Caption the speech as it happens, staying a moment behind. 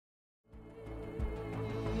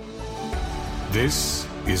This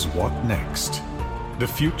is What Next, the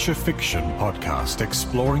future fiction podcast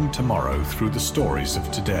exploring tomorrow through the stories of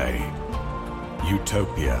today.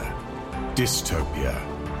 Utopia, dystopia,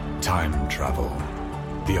 time travel,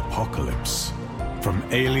 the apocalypse, from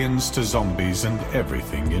aliens to zombies and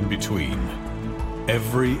everything in between.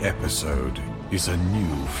 Every episode is a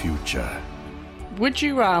new future. Would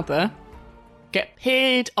you rather get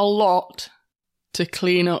paid a lot to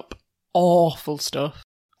clean up awful stuff?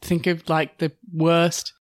 Think of like the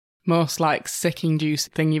worst, most like sick-induced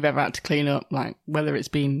thing you've ever had to clean up, like whether it's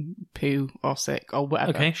been poo or sick or whatever.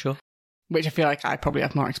 Okay, sure. Which I feel like I probably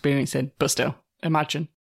have more experience in, but still, imagine.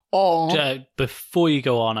 Or... Before you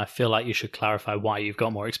go on, I feel like you should clarify why you've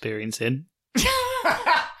got more experience in.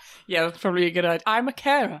 Yeah, that's probably a good idea. I'm a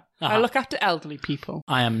carer. I look after elderly people.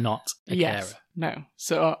 I am not a Yes, carer. no.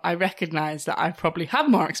 So I recognise that I probably have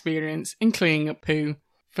more experience in cleaning up poo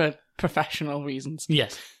for professional reasons.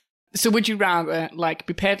 Yes. So would you rather, like,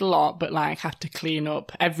 be paid a lot, but, like, have to clean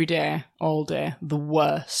up every day, all day, the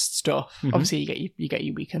worst stuff? Mm-hmm. Obviously, you get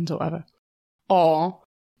your weekends or whatever. Or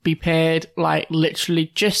be paid, like, literally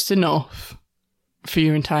just enough for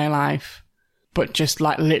your entire life, but just,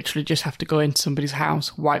 like, literally just have to go into somebody's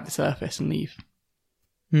house, wipe the surface and leave?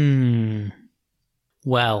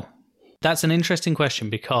 Well, that's an interesting question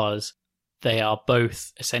because they are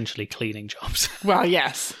both essentially cleaning jobs. Well,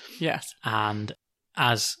 yes. And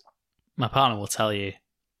as my partner will tell you,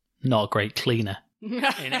 not a great cleaner in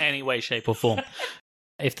any way, shape or form.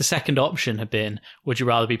 If the second option had been, would you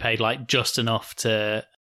rather be paid like just enough to,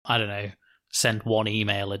 I don't know, send one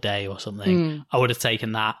email a day or something, I would have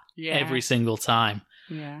taken that every single time.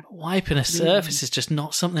 Yeah. Wiping a surface is just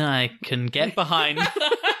not something I can get behind.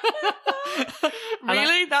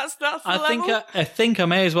 Really? That's the level? I think I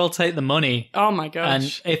may as well take the money. Oh my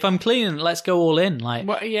gosh. And if I'm cleaning, let's go all in. Like,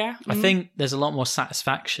 What, yeah. I think there's a lot more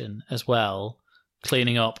satisfaction as well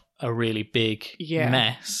cleaning up a really big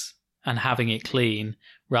mess and having it clean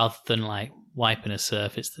rather than like wiping a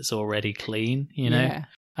surface that's already clean, you know? Yeah.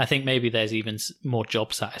 I think maybe there's even more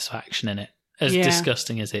job satisfaction in it, as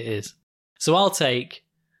disgusting as it is. So I'll take...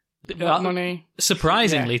 money.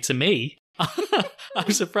 Surprisingly to me, I'm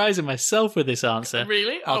surprising myself with this answer.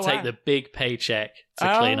 Really? I'll take the big paycheck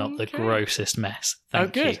to clean up the grossest mess.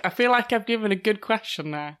 Thank good. you. I feel like I've given a good question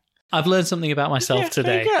there. I've learned something about myself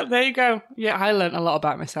today. There you go. Yeah, I learned a lot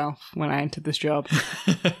about myself when I entered this job.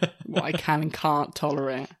 What I can and can't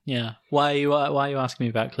tolerate. Yeah. Why are you asking me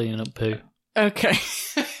about cleaning up poo? Okay.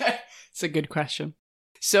 It's a good question.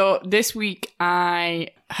 So this week I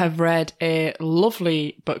have read a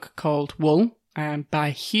lovely book called Wool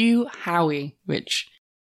by Hugh Howey, which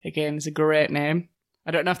again is a great name.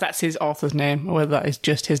 I don't know if that's his author's name or whether that is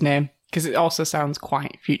just his name, because it also sounds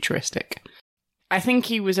quite futuristic. I think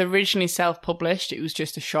he was originally self-published. It was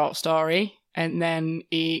just a short story, and then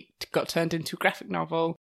it got turned into a graphic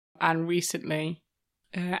novel. And recently,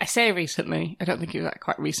 I say recently, I don't think it was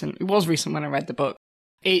quite recent. It was recent when I read the book.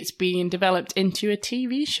 It's being developed into a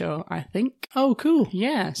TV show, I think. Oh, cool.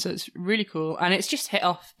 Yeah, so it's really cool. And it's just hit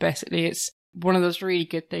off, basically. It's one of those really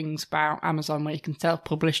good things about Amazon where you can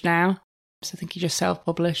self-publish now. So I think he just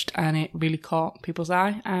self-published and it really caught people's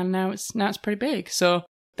eye. And now it's pretty big. So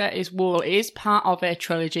that is Wool. It is part of a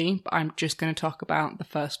trilogy, but I'm just going to talk about the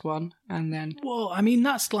first one and then... Well, I mean,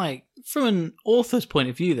 that's like, from an author's point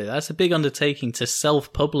of view, that's a big undertaking to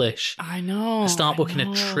self-publish. I know. Start booking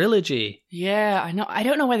a trilogy. Yeah, I know. I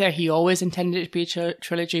don't know whether he always intended it to be a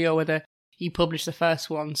trilogy or whether he published the first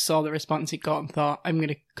one, saw the response he got and thought, I'm going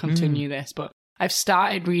to continue this. But I've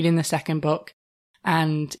started reading the second book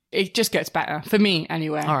and it just gets better. For me,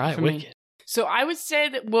 anyway. All right, wicked. Me. So I would say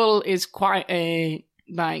that Wool is quite a...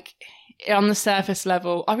 like on the surface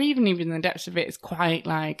level or even in the depths of it, it's quite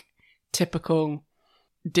like typical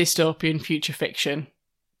dystopian future fiction,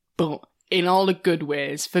 but in all the good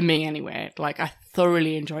ways for me anyway. Like, I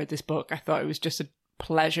thoroughly enjoyed this book. I thought it was just a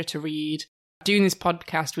pleasure to read. Doing this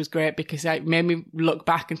podcast was great because it made me look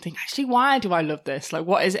back and think, actually, why do I love this? Like,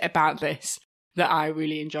 what is it about this that I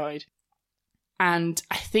really enjoyed? And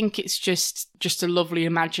I think it's just a lovely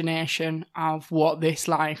imagination of what this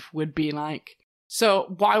life would be like.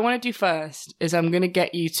 So what I want to do first is I'm going to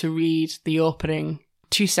get you to read the opening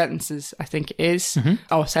 2 sentences, I think it is,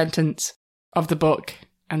 or sentence of the book,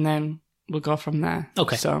 and then we'll go from there.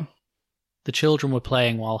 Okay. So, the children were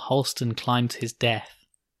playing while Halston climbed to his death.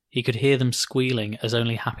 He could hear them squealing as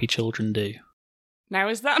only happy children do. Now,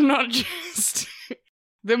 is that not just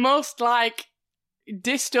the most, like,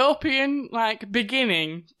 dystopian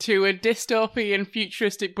beginning to a dystopian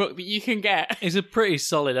futuristic book that you can get. It's a pretty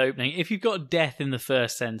solid opening. If you've got death in the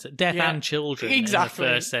first sentence, death and children in the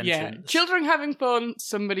first sentence. Children having fun,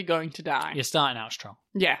 somebody going to die. You're starting out strong.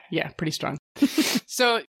 Yeah, pretty strong.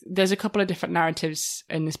 So there's a couple of different narratives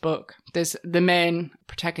in this book. There's the main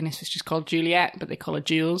protagonist, which is called Juliet, but they call her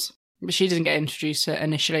Jules. But she doesn't get introduced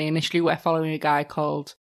initially. Initially, we're following a guy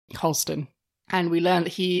called Halston. And we learn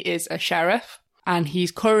that he is a sheriff. And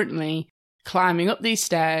he's currently climbing up these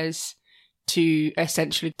stairs to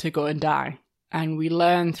essentially to go and die. And we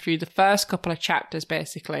learn through the first couple of chapters,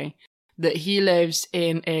 basically, that he lives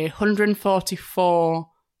in a 144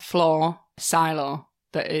 floor silo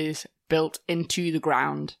that is built into the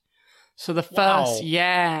ground. So the first,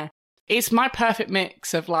 it's my perfect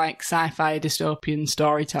mix of sci-fi dystopian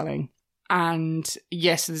storytelling. And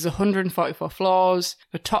yes, there's 144 floors.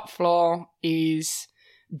 The top floor is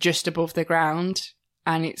just above the ground,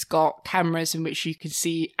 and it's got cameras in which you can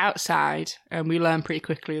see outside, and we learn pretty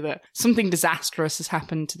quickly that something disastrous has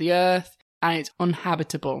happened to the earth and it's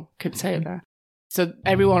uninhabitable. Couldn't say it there. So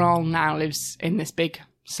everyone all now lives in this big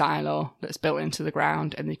silo that's built into the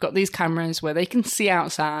ground, and they've got these cameras where they can see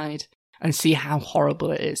outside and see how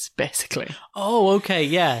horrible it is, basically. Oh, okay,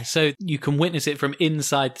 yeah. So you can witness it from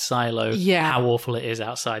inside the silo, how awful it is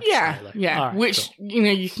outside the silo. Yeah, right, which, cool.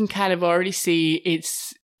 you can kind of already see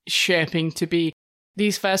it's shaping to be.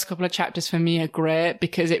 These first couple of chapters for me are great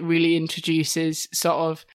because it really introduces sort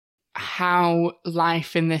of how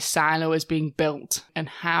life in this silo is being built and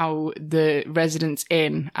how the residents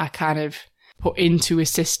in are kind of put into a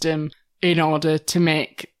system in order to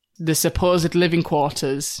make the supposed living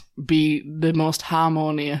quarters be the most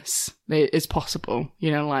harmonious as possible.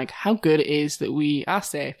 How good it is that we are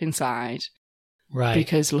safe inside. Right.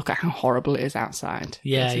 Because look at how horrible it is outside.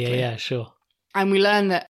 Yeah, sure. And we learn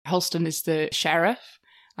that Halston is the sheriff,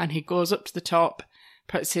 and he goes up to the top,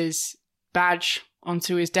 puts his badge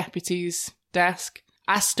onto his deputy's desk,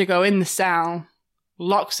 asks to go in the cell,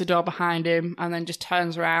 locks the door behind him, and then just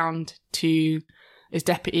turns around to his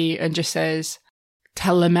deputy and just says,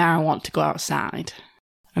 "Tell the mayor I want to go outside."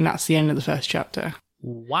 And that's the end of the first chapter.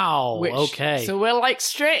 Wow, okay. So we're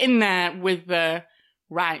straight in there with the,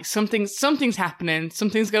 right, something's happening,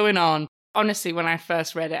 something's going on. Honestly, when I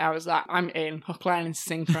first read it, I was like, I'm in, hook, line, and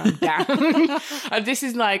sinker, I'm down. And this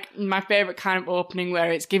is my favourite kind of opening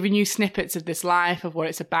where it's giving you snippets of this life, of what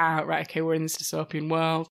it's about. Right, okay, we're in this dystopian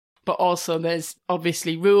world. But also there's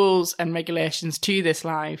obviously rules and regulations to this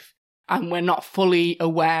life. And we're not fully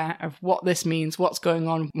aware of what this means, what's going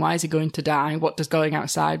on, why is he going to die, what does going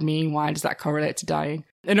outside mean, why does that correlate to dying?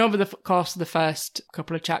 And over the course of the first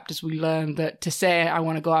couple of chapters, we learn that to say I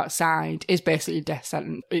want to go outside is basically a death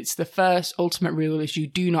sentence. It's the first ultimate rule is you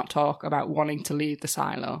do not talk about wanting to leave the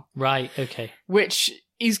silo. Right, okay. Which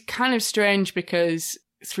is kind of strange because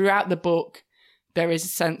throughout the book, there is a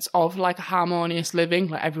sense of a harmonious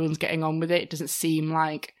living, everyone's getting on with it. It doesn't seem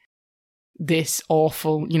like this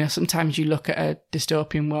awful, sometimes you look at a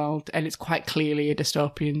dystopian world and it's quite clearly a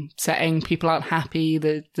dystopian setting. People aren't happy.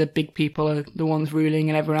 The big people are the ones ruling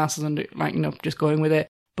and everyone else is under, just going with it.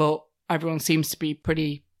 But everyone seems to be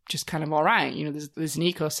pretty just kind of all right. There's an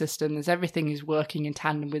ecosystem. There's everything is working in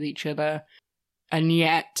tandem with each other. And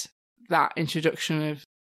yet that introduction of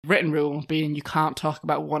written rule being you can't talk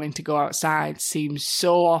about wanting to go outside seems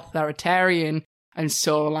so authoritarian and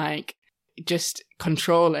so just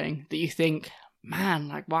controlling that you think,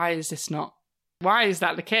 man, why is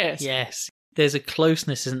that the case? Yes. There's a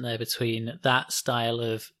closeness, isn't there, between that style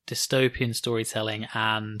of dystopian storytelling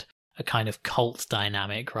and a kind of cult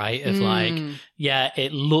dynamic, right? Of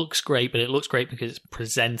it looks great, but it looks great because it's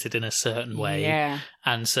presented in a certain way. Yeah.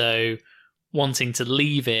 And so wanting to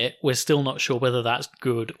leave it, we're still not sure whether that's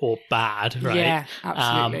good or bad, right? Yeah,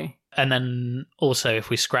 absolutely. And then also, if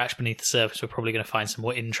we scratch beneath the surface, we're probably going to find some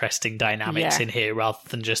more interesting dynamics in here rather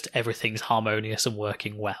than just everything's harmonious and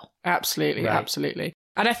working well. Absolutely, right. Absolutely.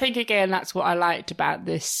 And I think, again, that's what I liked about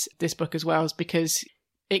this book as well, is because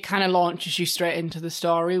it kind of launches you straight into the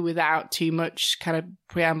story without too much kind of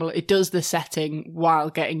preamble. It does the setting while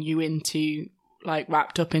getting you into,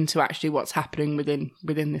 wrapped up into actually what's happening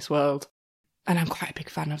within this world. And I'm quite a big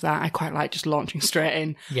fan of that. I quite like just launching straight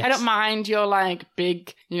in. Yes. I don't mind your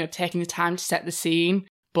big, taking the time to set the scene,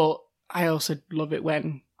 but I also love it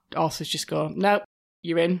when authors just go, nope,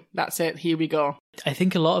 you're in, that's it, here we go. I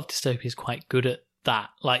think a lot of dystopia is quite good at that,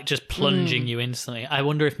 just plunging you instantly. I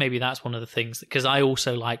wonder if maybe that's one of the things, because I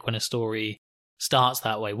also like when a story starts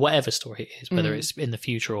that way, whatever story it is, whether it's in the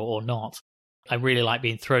future or not. I really like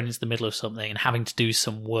being thrown into the middle of something and having to do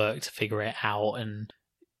some work to figure it out, and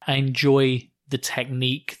I enjoy the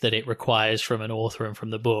technique that it requires from an author and from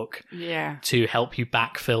the book to help you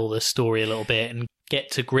backfill the story a little bit and get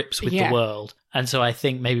to grips with the world. And so I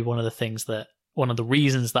think maybe one of the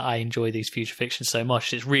reasons that I enjoy these future fictions so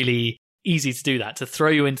much, it's really easy to do that, to throw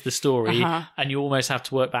you into the story, and you almost have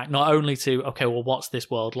to work back not only to, okay, well, what's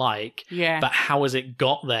this world like, but how has it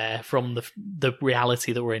got there from the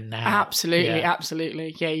reality that we're in now?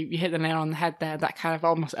 Absolutely. Yeah, you hit the nail on the head there. That kind of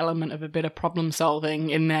almost element of a bit of problem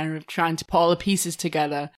solving in there, of trying to put all the pieces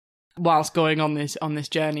together whilst going on this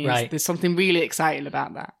journey. Right. There's something really exciting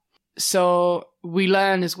about that. So we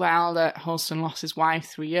learn as well that Halston lost his wife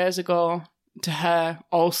 3 years ago to her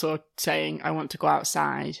also saying, I want to go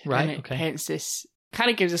outside. Right, and it paints this,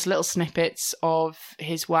 kind of gives us little snippets of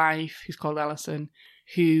his wife, who's called Alison,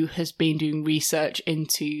 who has been doing research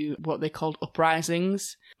into what they called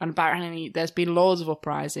uprisings. And apparently there's been loads of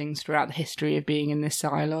uprisings throughout the history of being in this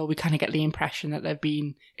silo. We kind of get the impression that they've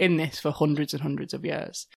been in this for hundreds and hundreds of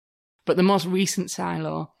years. But the most recent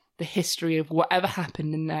silo, the history of whatever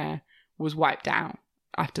happened in there was wiped out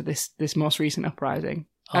after this most recent uprising.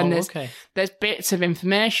 And there's bits of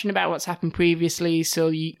information about what's happened previously, so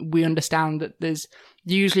we understand that there's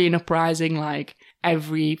usually an uprising like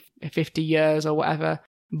every 50 years or whatever,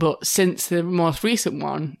 but since the most recent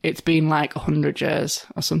one, it's been like 100 years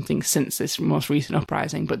or something since this most recent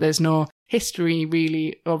uprising, but there's no history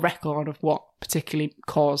really or record of what particularly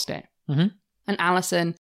caused it. Mm-hmm. And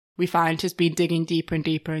Alison, we find, has been digging deeper and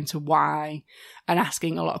deeper into why and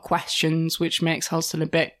asking a lot of questions, which makes Halston a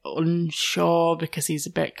bit unsure because he's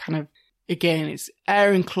a bit kind of, again, it's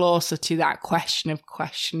erring closer to that question of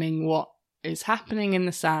questioning what is happening in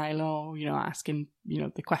the silo, asking,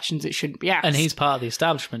 the questions that shouldn't be asked. And he's part of the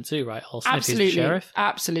establishment too, right, Halston? Absolutely. He's the sheriff?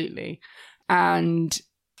 Absolutely. And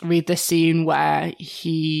read the scene where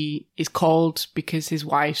he is called because his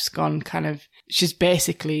wife's gone she's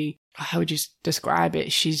basically, how would you describe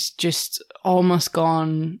it? She's just almost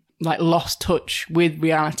gone, like, lost touch with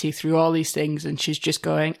reality through all these things, and she's just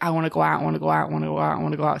going, I want to go out, I want to go out, I want to go out, I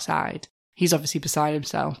want to go outside. He's obviously beside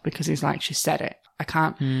himself because he's like, she said it. I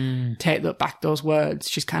can't take back those words.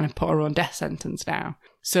 She's kind of put her own death sentence now.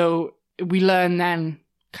 So we learn then,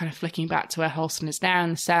 kind of flicking back to where Halston is now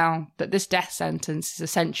in the cell, that this death sentence is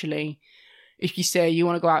essentially, if you say you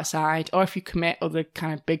want to go outside, or if you commit other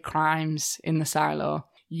kind of big crimes in the silo,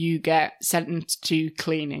 you get sentenced to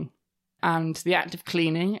cleaning. And the act of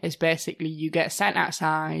cleaning is basically you get sent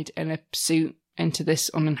outside in a suit into this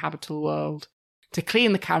uninhabitable world to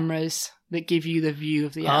clean the cameras that give you the view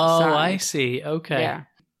of the outside. Oh, I see. Okay. Yeah.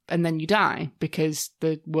 And then you die because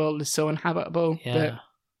the world is so uninhabitable that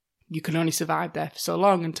you can only survive there for so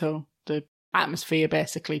long until the atmosphere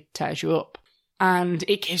basically tears you up. And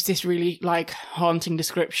it gives this really, haunting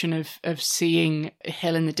description of seeing a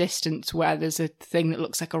hill in the distance where there's a thing that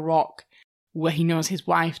looks like a rock where he knows his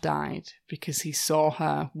wife died because he saw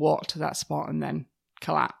her walk to that spot and then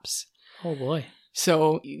collapse. Oh, boy.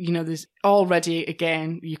 So, there's already,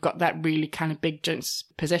 again, you've got that really kind of big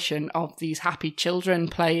juxtaposition of these happy children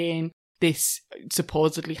playing this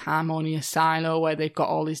supposedly harmonious silo where they've got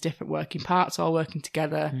all these different working parts all working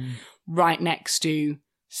together right next to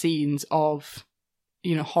scenes of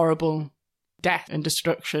horrible death and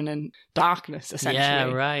destruction and darkness, essentially.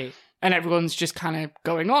 Yeah, right. And everyone's just kind of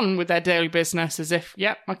going on with their daily business as if,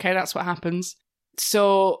 yep, okay, that's what happens.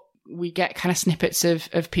 So we get kind of snippets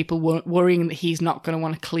of people worrying that he's not going to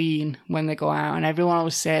want to clean when they go out. And everyone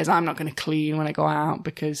always says, I'm not going to clean when I go out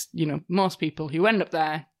because, most people who end up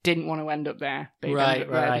there didn't want to end up there. They end up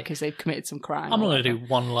there because they've committed some crime. I'm not going to do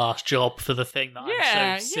one last job for the thing that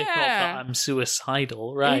I'm so sick of that I'm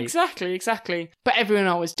suicidal, right? Exactly. But everyone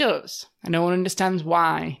always does. And no one understands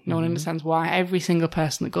why. No one understands why every single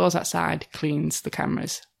person that goes outside cleans the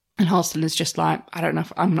cameras. And Halston is just like, I don't know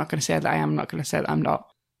if I'm not going to say that I am, I'm not going to say that I'm not.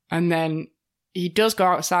 And then he does go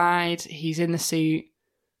outside, he's in the suit,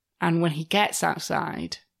 and when he gets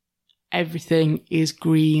outside, everything is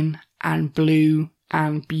green and blue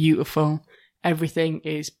and beautiful. Everything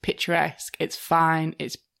is picturesque, it's fine,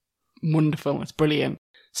 it's wonderful, it's brilliant.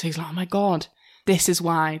 So he's like, oh my God, this is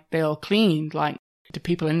why they all cleaned. Like, do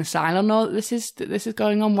people in the silo know that this is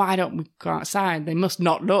going on? Why don't we go outside? They must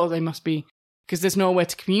not know, they must be, because there's no way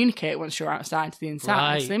to communicate once you're outside to the inside,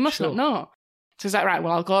 right, so they must not know. So he's like, right,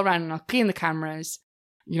 well, I'll go around and I'll clean the cameras.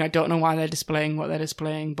 I don't know why they're displaying what they're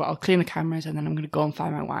displaying, but I'll clean the cameras and then I'm going to go and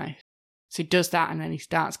find my wife. So he does that and then he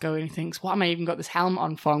starts going, he thinks, what am I even got this helmet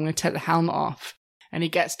on for? I'm going to take the helmet off. And he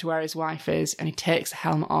gets to where his wife is and he takes the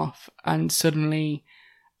helmet off and suddenly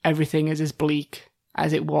everything is as bleak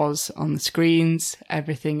as it was on the screens.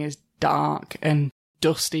 Everything is dark and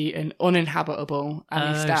dusty and uninhabitable.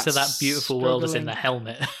 And he starts so that beautiful world is in the struggling.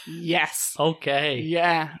 helmet. Yes. Okay.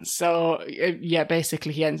 Yeah. So, yeah,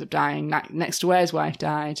 basically he ends up dying next to where his wife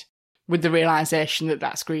died, with the realisation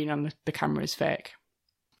that screen on the camera is fake.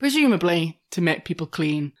 Presumably to make people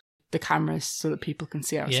clean the cameras so that people can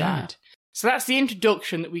see outside. Yeah. So that's the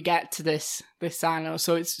introduction that we get to this silo.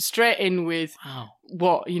 So it's straight in with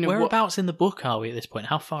what, Whereabouts in the book are we at this point?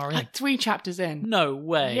 How far in? like 3 chapters in. No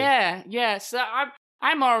way. Yeah. So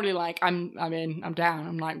I'm already like, I'm in, I'm down.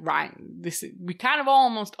 I'm like, right, we kind of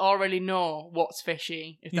almost already know what's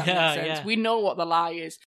fishy, if that makes sense. Yeah. We know what the lie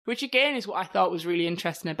is, which again is what I thought was really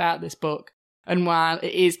interesting about this book. And while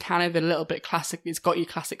it is kind of a little bit classic, it's got your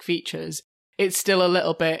classic features, it's still a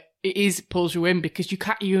little bit, pulls you in because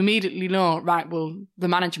you immediately know, right, well, the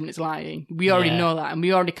management is lying. We already know that, and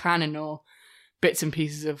we already kind of know bits and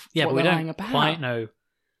pieces of what but we they're don't lying about. quite know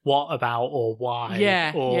what about or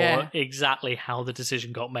why or exactly how the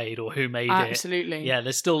decision got made or who made it. Absolutely. Yeah,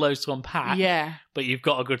 there's still loads to unpack. Yeah. But you've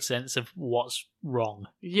got a good sense of what's wrong.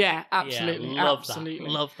 Yeah, absolutely. Yeah, love absolutely.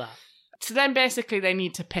 that. Love that. So then basically they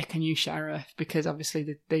need to pick a new sheriff because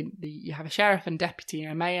obviously you have a sheriff and deputy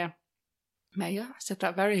and a mayor. Mayor? I said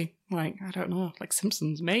that very, I don't know, like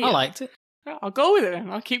Simpsons. Mayor. I liked it. I'll go with it then.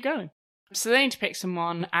 I'll keep going. So they need to pick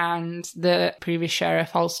someone, and the previous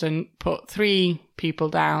sheriff, Halston, put 3 people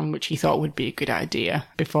down, which he thought would be a good idea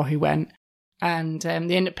before he went. And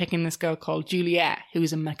they end up picking this girl called Juliet,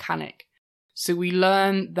 who's a mechanic. So we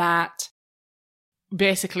learn that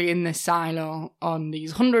basically in this silo, on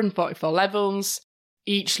these 144 levels,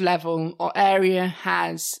 each level or area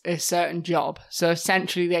has a certain job. So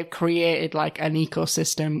essentially they've created like an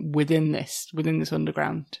ecosystem within this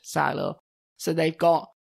underground silo. So they've got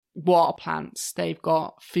water plants, they've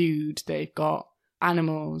got food, they've got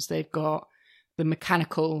animals, they've got the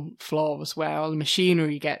mechanical floors where all the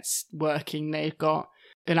machinery gets working, they've got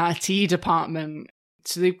an IT department.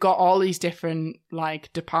 So they've got all these different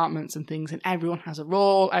like departments and things, and everyone has a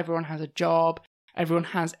role, everyone has a job. Everyone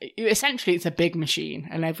has, essentially it's a big machine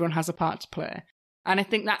and everyone has a part to play. And I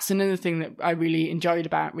think that's another thing that I really enjoyed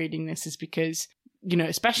about reading this is because,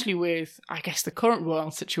 especially with, I guess, the current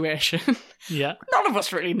world situation, yeah, none of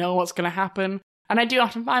us really know what's going to happen. And I do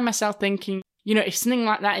often find myself thinking, if something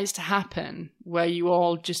like that is to happen, where you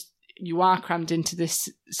are crammed into this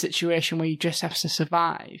situation where you just have to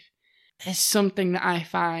survive, there's something that I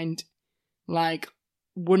find like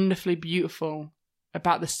wonderfully beautiful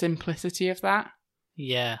about the simplicity of that.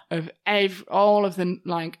 Yeah. Of all of the,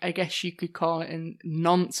 like, I guess you could call it in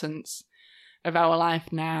nonsense of our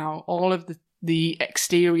life now, all of the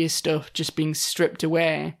exterior stuff just being stripped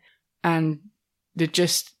away, and the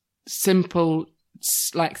just simple,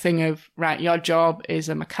 like, thing of, right, your job is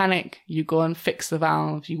a mechanic, you go and fix the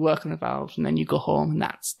valves, you work on the valves, and then you go home, and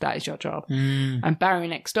that is your job. And Barry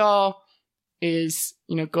next door is,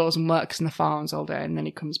 goes and works in the farms all day, and then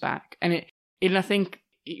he comes back. And I think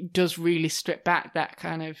it does really strip back that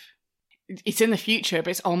kind of, it's in the future,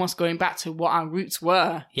 but it's almost going back to what our roots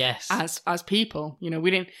were. Yes. As people, we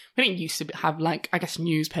didn't used to have, like, I guess,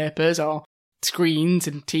 newspapers or screens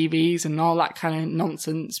and TVs and all that kind of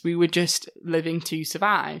nonsense. We were just living to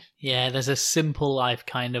survive. Yeah, there's a simple life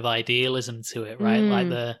kind of idealism to it, right? Like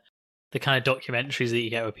the kind of documentaries that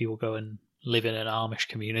you get where people go and live in an Amish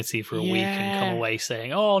community for a week and come away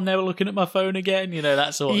saying, "Oh, never looking at my phone again,"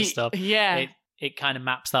 that sort of stuff. Yeah. It kind of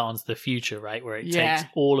maps that onto the future, right? Where it takes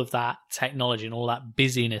all of that technology and all that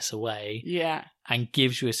busyness away and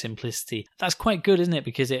gives you a simplicity. That's quite good, isn't it?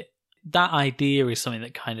 Because that idea is something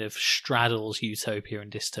that kind of straddles utopia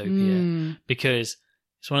and dystopia, because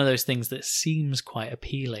it's one of those things that seems quite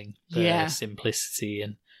appealing, the simplicity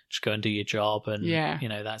and just go and do your job and,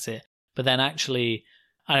 that's it. But then actually,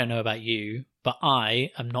 I don't know about you, but I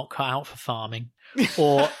am not cut out for farming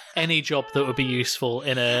or any job that would be useful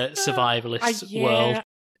in a survivalist world.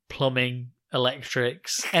 Plumbing,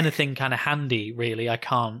 electrics, anything kind of handy, really, I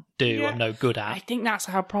can't do. I'm no good at. I think that's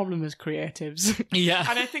our problem as creatives. Yeah.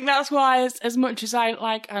 And I think that's why, as much as I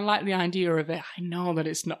like the idea of it, I know that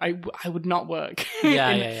it's not, I would not work.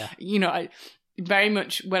 Yeah. I very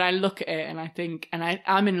much, when I look at it and I think, and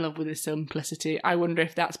I'm in love with the simplicity, I wonder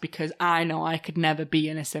if that's because I know I could never be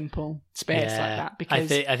in a simple space like that.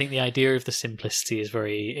 Because I think the idea of the simplicity is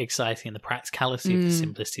very exciting, and the practicality of the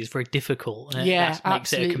simplicity is very difficult. And that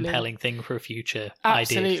makes it a compelling thing for a future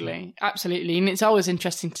idea. Absolutely. And it's always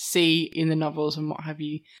interesting to see in the novels and what have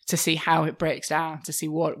you, to see how it breaks down, to see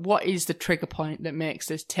what is the trigger point that makes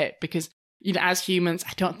this tip. Because as humans,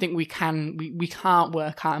 I don't think we can't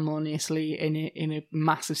work harmoniously in a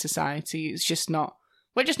massive society. It's just not,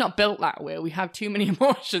 we're just not built that way. We have too many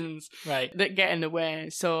emotions that get in the way.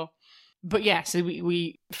 So But yeah, so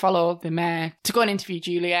we follow the mayor to go and interview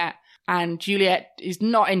Juliet, and Juliet is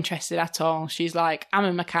not interested at all. She's like, I'm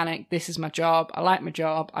a mechanic, this is my job, I like my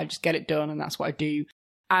job, I just get it done, and that's what I do.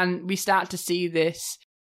 And we start to see this,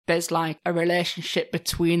 there's like a relationship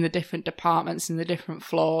between the different departments and the different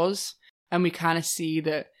floors, and we kind of see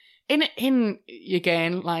that in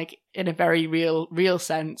again, like in a very real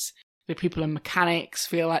sense, the people in mechanics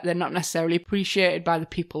feel like they're not necessarily appreciated by the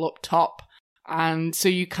people up top. And so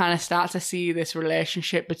you kind of start to see this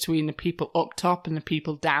relationship between the people up top and the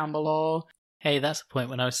people down below. Hey, that's the point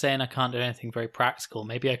when I was saying I can't do anything very practical.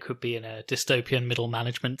 Maybe I could be in a dystopian middle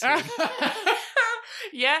management team.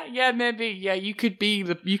 Yeah, maybe. Yeah, you could be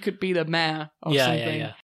the mayor or something.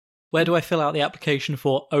 Yeah. Where do I fill out the application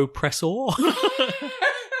for oppressor?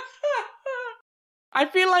 I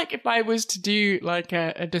feel like if I was to do like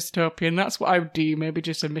a dystopian, that's what I would do. Maybe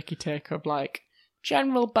just a Mickey take of like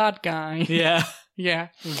general bad guy. Yeah. Yeah.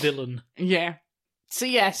 Villain. Yeah. So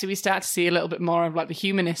we start to see a little bit more of like the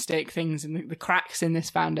humanistic things and the cracks in this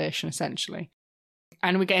foundation, essentially.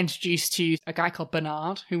 And we get introduced to a guy called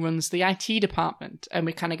Bernard, who runs the IT department. And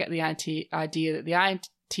we kind of get the idea that the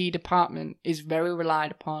IT department is very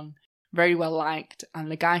relied upon, very well liked, and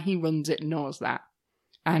the guy who runs it knows that.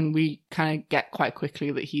 And we kind of get quite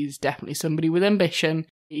quickly that he's definitely somebody with ambition.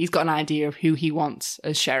 He's got an idea of who he wants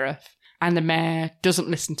as sheriff. And the mayor doesn't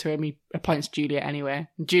listen to him. He appoints Juliet anyway.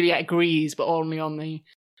 And Juliet agrees, but only on the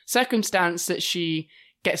circumstance that she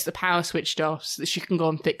gets the power switched off so that she can go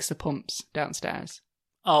and fix the pumps downstairs.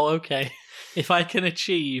 Oh, okay. If I can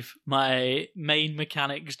achieve my main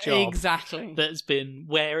mechanic's job exactly that's been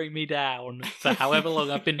wearing me down for however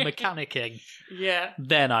long I've been mechanicking, yeah,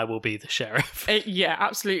 then I will be the sheriff. Yeah,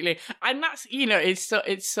 absolutely. And that's,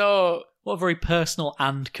 it's so... What a very personal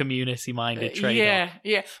and community-minded trade-off.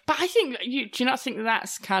 Yeah. But I think, do you not think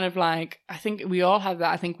that's kind of like, I think we all have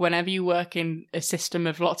that. I think whenever you work in a system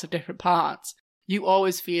of lots of different parts, you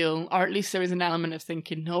always feel, or at least there is an element of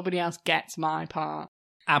thinking, nobody else gets my part.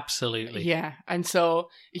 Absolutely. Yeah. And so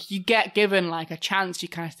if you get given like a chance, you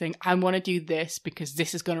kind of think, I want to do this because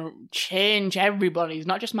this is going to change everybody's,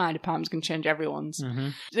 not just my department, it's going to change everyone's. Mm-hmm.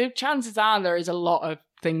 So chances are there is a lot of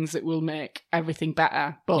things that will make everything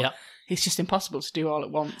better, but it's just impossible to do all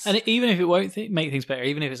at once. And even if it won't make things better,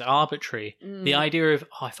 even if it's arbitrary, the idea of,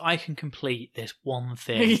 if I can complete this one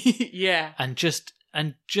thing and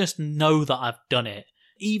just know that I've done it,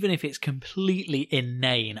 even if it's completely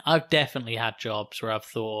inane. I've definitely had jobs where I've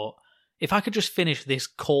thought, if I could just finish this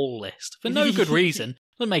call list for no good reason,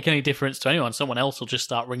 doesn't make any difference to anyone. Someone else will just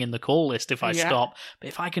start ringing the call list if I stop. But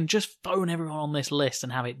if I can just phone everyone on this list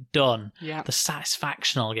and have it done, the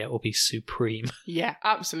satisfaction I'll get will be supreme. Yeah,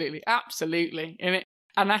 absolutely. And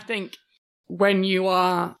I think when you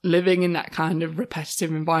are living in that kind of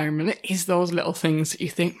repetitive environment, it is those little things that you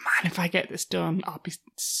think, man, if I get this done, I'll be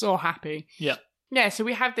so happy. Yeah, so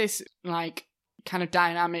we have this, like, kind of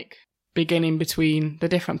dynamic beginning between the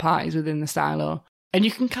different parties within the silo. And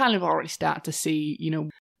you can kind of already start to see,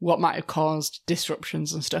 what might have caused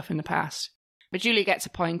disruptions and stuff in the past. But Julie gets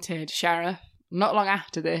appointed sheriff. Not long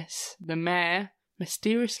after this, the mayor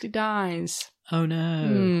mysteriously dies. Oh,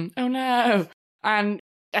 no. Oh, no. And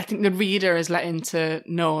I think the reader is let in to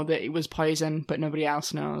know that it was poison, but nobody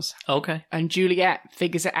else knows. Okay. And Juliet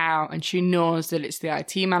figures it out, and she knows that it's the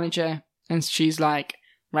IT manager. And she's like,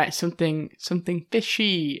 right, something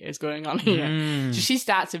fishy is going on here. So she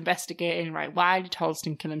starts investigating, right, why did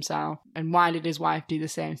Holston kill himself? And why did his wife do the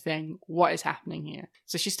same thing? What is happening here?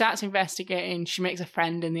 So she starts investigating. She makes a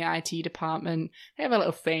friend in the IT department. They have a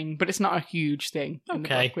little thing, but it's not a huge thing in the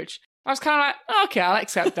book, which I was kind of like, okay, I'll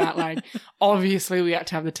accept that. Like, obviously we had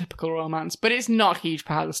to have the typical romance, but it's not a huge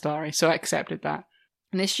part of the story, so I accepted that.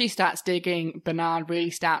 And as she starts digging, Bernard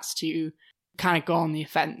really starts to kind of go on the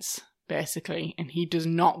offense, basically, and he does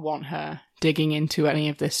not want her digging into any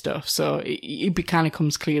of this stuff. So it kind of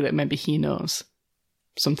becomes clear that maybe he knows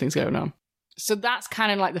something's going on. So that's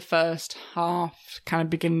kind of like the first half, kind of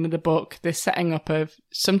beginning of the book, this setting up of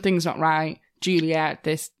something's not right. Juliet,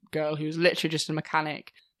 this girl who's literally just a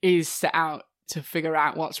mechanic, is set out to figure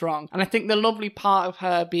out what's wrong. And I think the lovely part of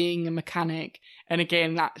her being a mechanic, and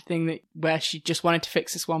again, that thing that where she just wanted to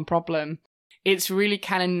fix this one problem, it's really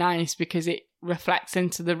kind of nice because it reflects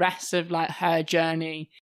into the rest of like her journey.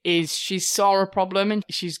 Is she saw a problem and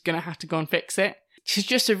she's gonna have to go and fix it. She's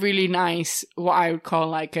just a really nice, what I would call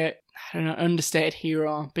like a, I don't know, understated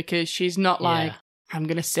hero, because she's not like, I'm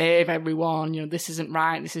gonna save everyone, this isn't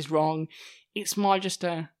right, this is wrong. It's more just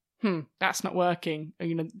a, that's not working.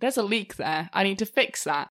 There's a leak there, I need to fix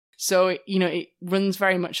that. So, it runs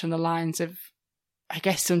very much on the lines of, I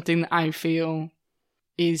guess, something that I feel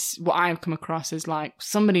is what I've come across as like,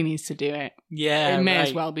 somebody needs to do it. Yeah, it may right.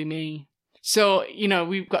 as well be me. So, you know,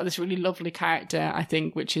 we've got this really lovely character, I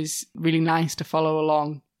think, which is really nice to follow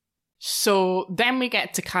along. So then we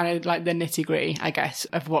get to kind of like the nitty gritty, I guess,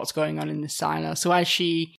 of what's going on in the silo. So as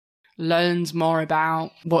she learns more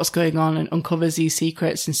about what's going on and uncovers these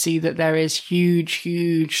secrets and see that there is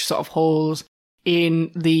huge sort of holes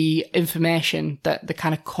in the information that the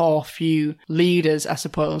kind of core few leaders, I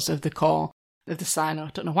suppose, of the core of the silo. I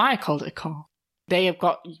don't know why I called it a core. They have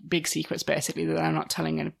got big secrets, basically, that they're not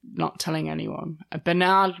telling anyone.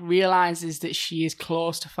 Bernard realizes that she is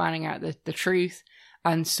close to finding out the truth,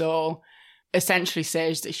 and so essentially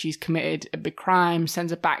says that she's committed a big crime,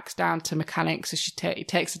 sends her back down to mechanics, so she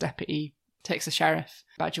takes the deputy, takes the sheriff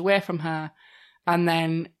badge away from her, and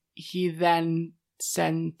then he then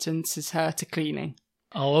sentences her to cleaning.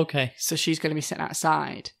 Oh, okay. So she's going to be sent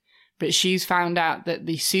outside. But she's found out that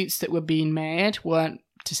the suits that were being made weren't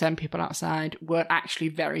to send people outside, weren't actually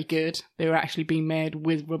very good. They were actually being made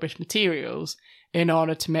with rubbish materials in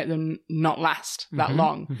order to make them not last that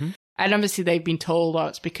long. Mm-hmm. And obviously they've been told,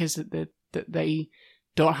 it's because that they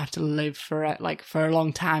don't have to live for a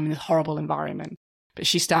long time in this horrible environment. But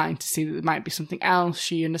she's starting to see that there might be something else.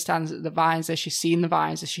 She understands that the visor, she's seen the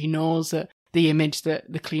visor, she knows that the image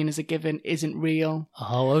that the cleaners are given isn't real.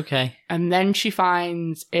 Oh, okay. And then she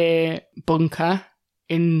finds a bunker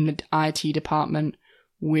in the IT department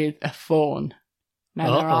with a phone.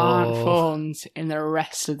 Now, there aren't phones in the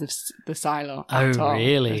rest of the silo at all.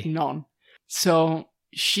 Really? There's none. So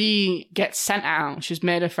she gets sent out. She's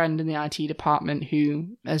made a friend in the IT department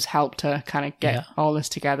who has helped her kind of get all this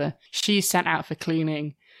together. She's sent out for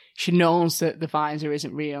cleaning. She knows that the visor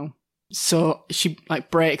isn't real. So she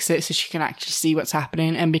breaks it so she can actually see what's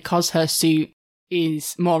happening. And because her suit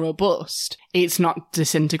is more robust, it's not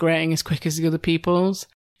disintegrating as quick as the other people's.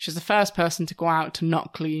 She's the first person to go out to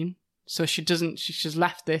not clean. So she's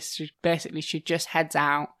left this. She just heads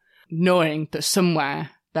out knowing that somewhere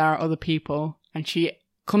there are other people, and she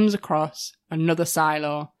comes across another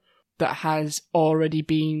silo that has already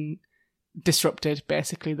been disrupted.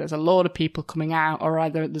 Basically, there's a load of people coming out, or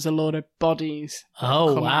either there's a load of bodies.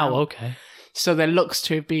 Oh, wow, out. Okay. So there looks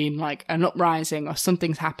to have been like an uprising, or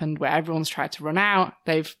something's happened where everyone's tried to run out.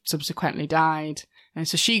 They've subsequently died. And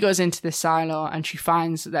so she goes into this silo and she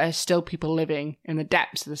finds that there's still people living in the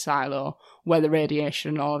depths of the silo where the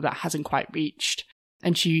radiation and all of that hasn't quite reached.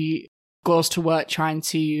 And she goes to work trying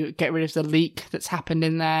to get rid of the leak that's happened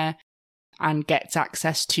in there, and gets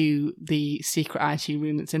access to the secret IT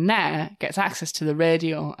room that's in there, gets access to the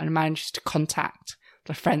radio, and manages to contact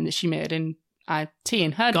the friend that she made in IT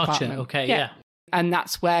in her department. Okay, yeah. And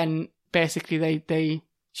that's when basically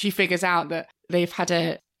she figures out that they've had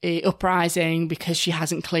a uprising because she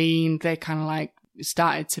hasn't cleaned. They kind of like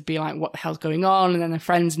started to be like, what the hell's going on? And then the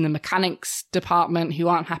friends in the mechanics department who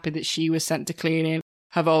aren't happy that she was sent to cleaning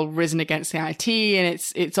have all risen against the IT, and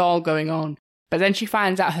it's all going on. But then she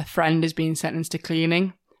finds out her friend is being sentenced to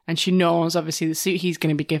cleaning, and she knows obviously the suit he's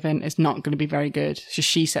going to be given is not going to be very good. So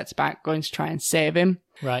she sets back, going to try and save him.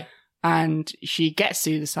 Right. And she gets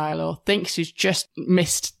through the silo, thinks she's just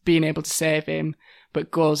missed being able to save him,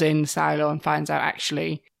 but goes in the silo and finds out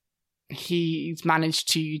actually he's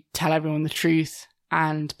managed to tell everyone the truth,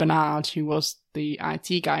 and Bernard, who was the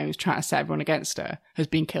IT guy who was trying to set everyone against her, has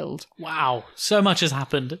been killed. Wow, so much has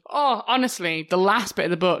happened. Oh, honestly, the last bit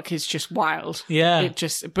of the book is just wild. Yeah.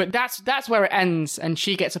 But that's where it ends, and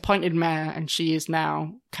she gets appointed mayor, and she is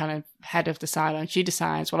now kind of head of the silo, and she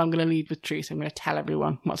decides, well, I'm going to lead with truth, I'm going to tell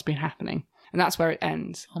everyone what's been happening. And that's where it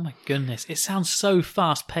ends. Oh my goodness, it sounds so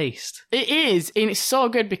fast-paced. It is, and it's so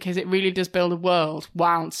good because it really does build a world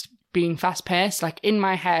whilst being fast-paced. Like, in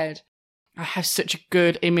my head, I have such a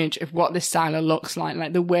good image of what this silo looks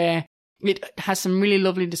like the way it has some really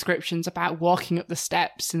lovely descriptions about walking up the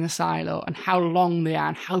steps in the silo and how long they are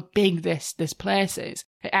and how big this place is.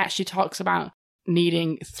 It actually talks about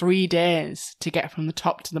needing 3 days to get from the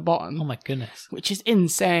top to the bottom. Oh my goodness. Which is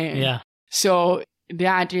insane. Yeah. So the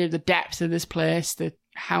idea of the depth of this place,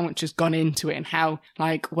 how much has gone into it, and how,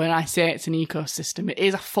 like, when I say it's an ecosystem, it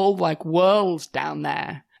is a full, like, world down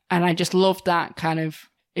there. And I just love that kind of,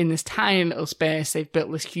 in this tiny little space, they've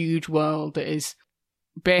built this huge world that is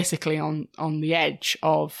basically on the edge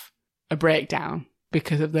of a breakdown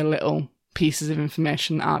because of the little pieces of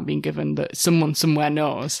information that aren't being given that someone somewhere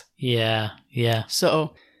knows. Yeah, yeah.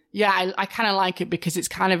 So, yeah, I kind of like it because it's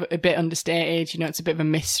kind of a bit understated. You know, it's a bit of a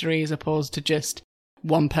mystery as opposed to just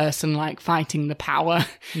one person, like, fighting the power,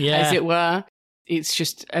 as it were. It's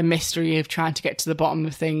just a mystery of trying to get to the bottom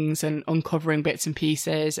of things and uncovering bits and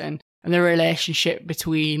pieces. And and the relationship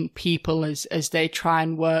between people as they try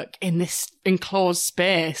and work in this enclosed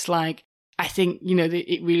space. Like, I think, you know,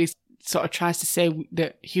 it really sort of tries to say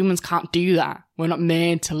that humans can't do that. We're not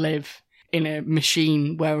made to live in a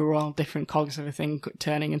machine where we're all different cogs of a thing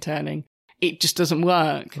turning and turning. It just doesn't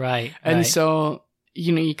work. Right. And so,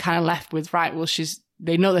 you know, you're kind of left with, right, well,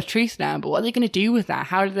 they know the truth now, but what are they going to do with that?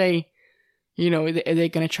 How do they, you know, are they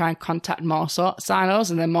going to try and contact more silos,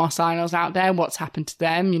 and there are more silos out there? What's happened to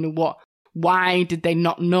them? You know, why did they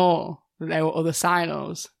not know that there were other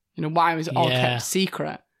silos? You know, why was it all kept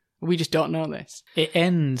secret? We just don't know this. It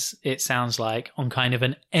ends, it sounds like, on kind of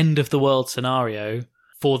an end of the world scenario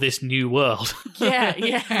for this new world. Yeah.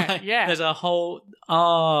 There's a whole,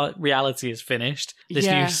 our reality is finished. This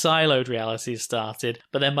new siloed reality has started.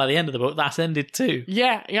 But then by the end of the book, that's ended too.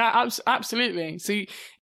 Yeah, absolutely. So,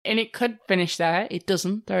 and it could finish there. It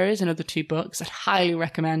doesn't. There is another 2 books. I'd highly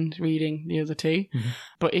recommend reading the other 2. Mm-hmm.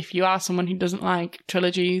 But if you are someone who doesn't like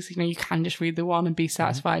trilogies, you know, you can just read the one and be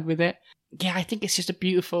satisfied with it. Yeah, I think it's just a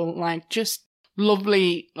beautiful, like, just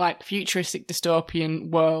lovely, like, futuristic dystopian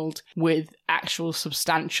world with actual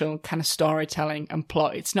substantial kind of storytelling and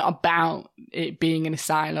plot. It's not about it being in a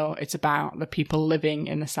silo. It's about the people living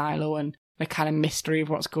in the silo and the kind of mystery of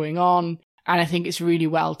what's going on. And I think it's really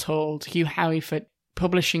well told. Hugh Howey, for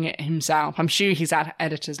publishing it himself, I'm sure he's had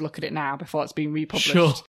editors look at it now before it's been republished.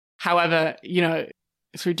 Sure. However, you know,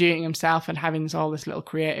 through doing it himself and having all this little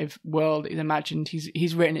creative world he's imagined,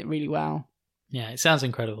 he's written it really well. Yeah, it sounds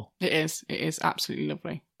incredible. It is absolutely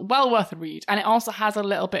lovely. Well worth a read. And it also has a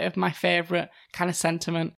little bit of my favourite kind of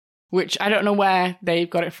sentiment, which I don't know where they've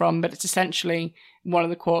got it from, but it's essentially one of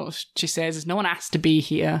the quotes she says is, "No one has to be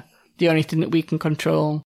here. The only thing that we can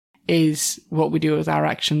control is what we do with our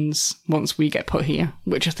actions once we get put here,"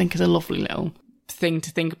 which I think is a lovely little thing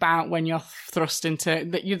to think about when you're thrust into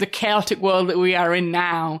the chaotic world that we are in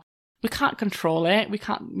now. We can't control it. We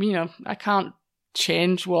can't, you know, I can't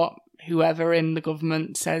change what whoever in the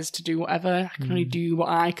government says to do whatever. I can only do what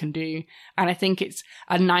I can do. And I think it's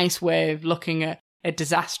a nice way of looking at a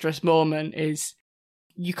disastrous moment is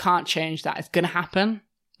you can't change that. It's going to happen,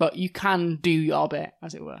 but you can do your bit,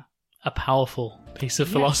 as it were. A powerful piece of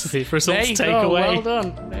philosophy for us all to take away. Well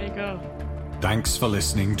done. There you go. Thanks for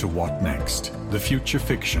listening to What Next, the Future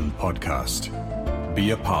Fiction podcast.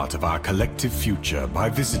 Be a part of our collective future by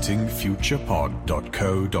visiting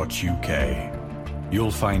futurepod.co.uk.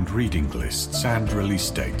 You'll find reading lists and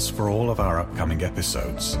release dates for all of our upcoming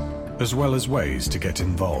episodes, as well as ways to get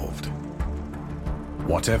involved.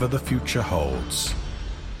 Whatever the future holds,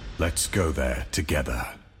 let's go there together.